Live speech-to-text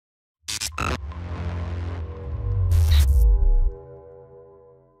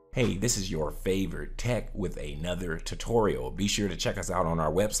Hey, this is your favorite tech with another tutorial. Be sure to check us out on our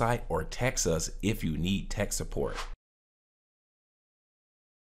website or text us if you need tech support.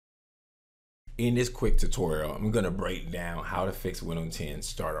 In this quick tutorial, I'm going to break down how to fix Windows 10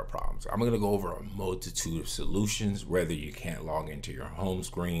 startup problems. I'm going to go over a multitude of solutions, whether you can't log into your home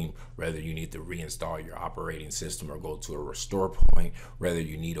screen, whether you need to reinstall your operating system or go to a restore point, whether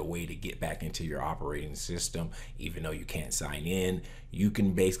you need a way to get back into your operating system even though you can't sign in. You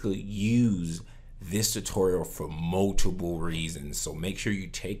can basically use this tutorial for multiple reasons, so make sure you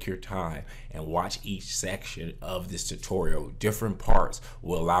take your time and watch each section of this tutorial. Different parts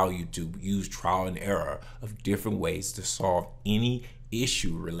will allow you to use trial and error of different ways to solve any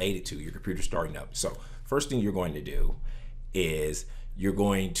issue related to your computer starting up. So first thing you're going to do is you're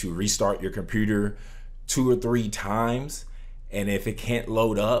going to restart your computer 2 or 3 times, and if it can't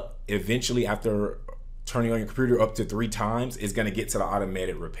load up, eventually after turning on your computer up to 3 times, it's going to get to the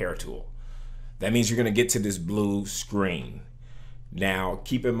automated repair tool. That means you're going to get to this blue screen. Now,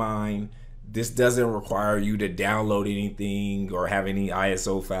 keep in mind, this doesn't require you to download anything or have any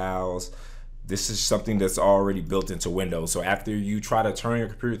ISO files. This is something that's already built into Windows. So after you try to turn your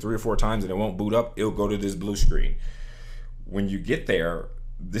computer 3 or 4 times and it won't boot up, it'll go to this blue screen. When you get there,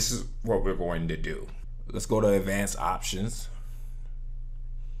 this is what we're going to do. Let's go to advanced options.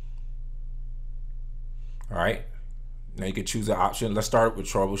 All right, now you can choose an option. Let's start with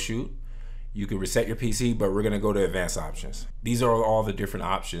troubleshoot. You can reset your PC, but we're going to go to advanced options. These are all the different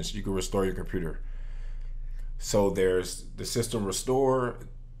options you can restore your computer. So there's the system restore.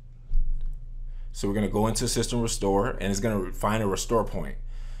 So we're going to go into system restore, and it's going to find a restore point.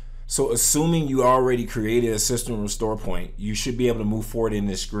 So assuming you already created a system restore point, you should be able to move forward in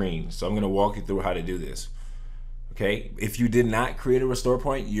this screen. So I'm going to walk you through how to do this. Okay, if you did not create a restore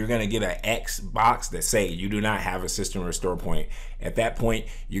point, you're going to get an X box that say you do not have a system restore point. At that point,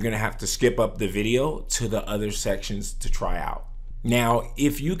 you're going to have to skip up the video to the other sections to try out. Now,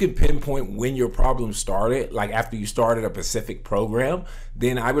 if you can pinpoint when your problem started, like after you started a specific program,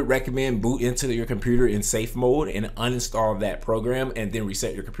 then I would recommend boot into your computer in safe mode and uninstall that program and then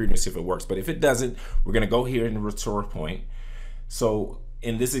reset your computer and see if it works. But if it doesn't, we're going to go here in the restore point. So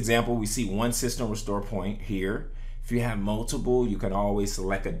in this example, we see one system restore point here. If you have multiple, you can always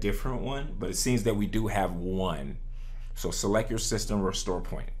select a different one, but it seems that we do have one. So select your system restore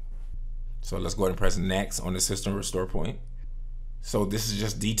point. So let's go ahead and press next on the system restore point. So this is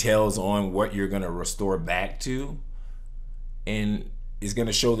just details on what you're going to restore back to, and it's going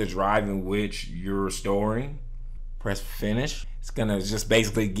to show the drive in which you're restoring. Press finish. It's going to just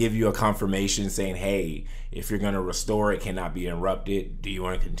basically give you a confirmation saying, hey, if you're going to restore, it cannot be interrupted. Do you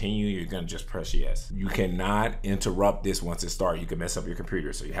want to continue? You're going to just press yes. You cannot interrupt this once it starts. You can mess up your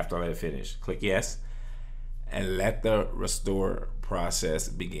computer, so you have to let it finish. Click yes and let the restore process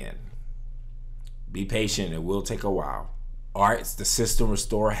begin. Be patient. It will take a while. All right, the system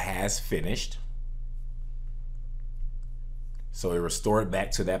restore has finished. So it restored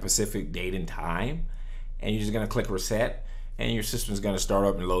back to that specific date and time. And you're just going to click reset, and your system is going to start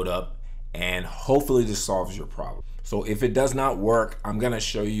up and load up, and hopefully this solves your problem. So if it does not work, I'm going to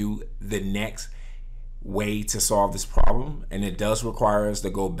show you the next way to solve this problem, and it does require us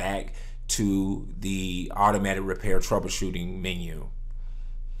to go back to the automatic repair troubleshooting menu.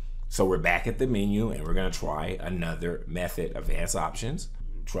 So we're back at the menu, and we're going to try another method. Advanced options,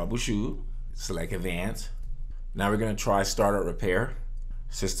 troubleshoot, select advanced. Now we're going to try startup repair.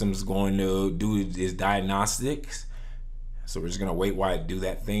 System's going to do its diagnostics. So we're just going to wait while I do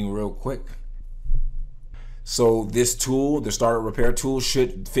that thing real quick. So this tool, the startup repair tool,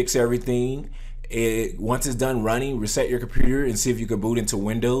 should fix everything. Once it's done running, reset your computer and see if you can boot into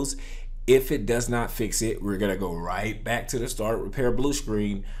Windows. If it does not fix it, we're going to go right back to the startup repair blue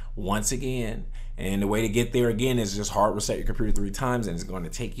screen once again. And the way to get there again is just hard reset your computer 3 times, and it's going to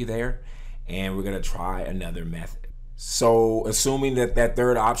take you there. And we're going to try another method. So assuming that that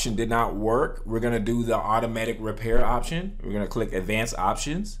third option did not work, we're going to do the automatic repair option. We're going to click advanced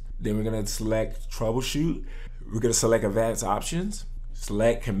options. Then we're going to select troubleshoot. We're going to select advanced options,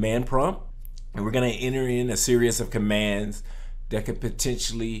 select command prompt, and we're going to enter in a series of commands that could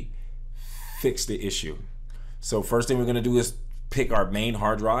potentially fix the issue. So first thing we're going to do is pick our main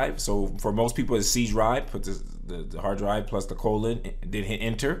hard drive. So for most people, it's C drive. Put the hard drive plus the colon, then hit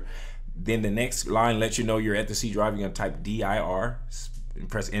enter. Then the next line lets you know you're at the C drive. You're going to type dir and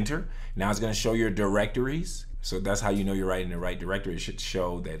press enter. Now it's going to show your directories. So that's how you know you're right in the right directory. It should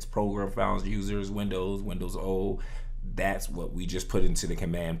show that it's program files, users, Windows, Windows O. That's what we just put into the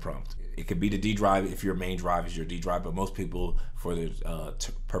command prompt. It could be the D drive if your main drive is your D drive, but most people, for the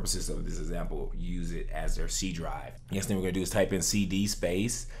purposes of this example, use it as their C drive. Next thing we're gonna do is type in CD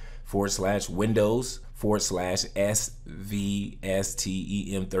space /Windows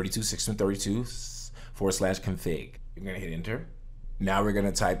 /SVSTEM32/1632 /config. You're gonna hit enter. Now we're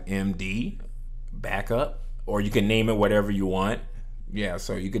gonna type MD backup, or you can name it whatever you want. Yeah,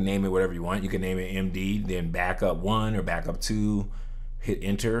 so you can name it whatever you want. You can name it MD, then backup 1 or backup 2, hit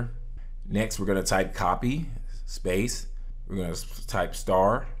enter. Next, we're gonna type copy, space. We're gonna type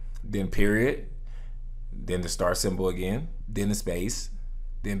star, then period, then the star symbol again, then the space,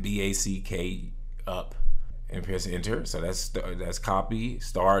 then BACK up, and press enter. So that's copy,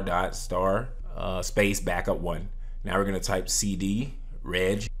 star dot star, space, backup 1. Now we're gonna type CD,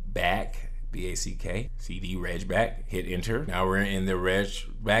 reg, back, BACK, CD, reg, back, hit enter. Now we're in the reg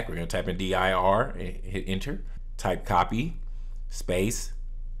back, we're gonna type in DIR, hit enter. Type copy, space,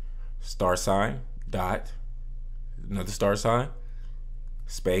 star sign, dot, another star sign,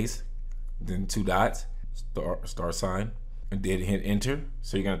 space, then 2 dots, star sign, and then hit enter.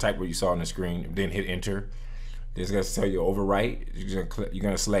 So you're gonna type what you saw on the screen, then hit enter. Then it's gonna tell you overwrite. You're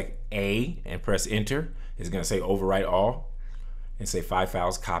gonna select A and press enter. It's gonna say overwrite all and say 5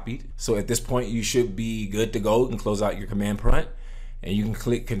 files copied. So at this point, you should be good to go and close out your command prompt, and you can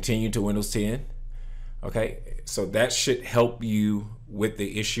click continue to Windows 10. Okay, so that should help you with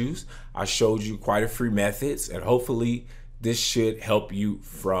the issues. I showed you quite a few methods, and hopefully this should help you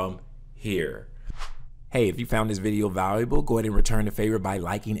from here. Hey, if you found this video valuable, go ahead and return the favor by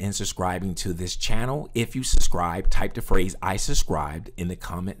liking and subscribing to this channel. If you subscribe, type the phrase "I subscribed" in the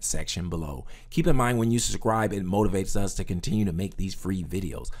comment section below. Keep in mind, when you subscribe, it motivates us to continue to make these free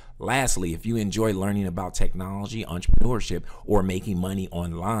videos. Lastly, if you enjoy learning about technology, entrepreneurship, or making money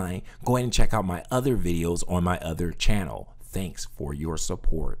online, go ahead and check out my other videos on my other channel. Thanks for your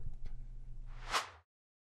support.